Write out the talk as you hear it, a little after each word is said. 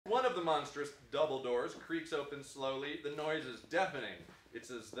the monstrous double doors creaks open slowly. The noise is deafening.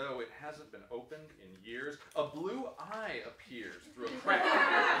 It's as though it hasn't been opened in years. A blue eye appears through a crack.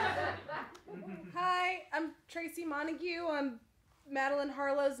 Hi, I'm Tracy Montague. I'm Madeline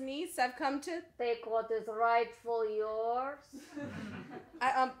Harlow's niece. I've come to take what is rightfully yours.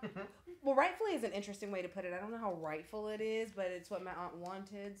 Well, rightfully is an interesting way to put it. I don't know how rightful it is, but it's what my aunt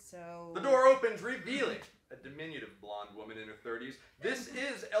wanted, so... The door opens, revealing a diminutive blonde woman in her 30s. This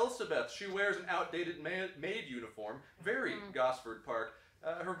is Elsabeth. She wears an outdated maid uniform, very Gosford Park.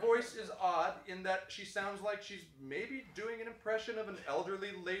 Her voice is odd in that she sounds like she's maybe doing an impression of an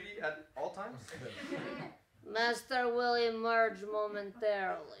elderly lady at all times. Master will emerge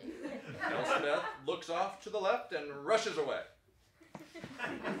momentarily. Elsabeth looks off to the left and rushes away.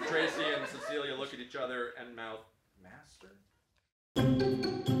 Tracey and Cecelia look at each other and mouth, "Master?"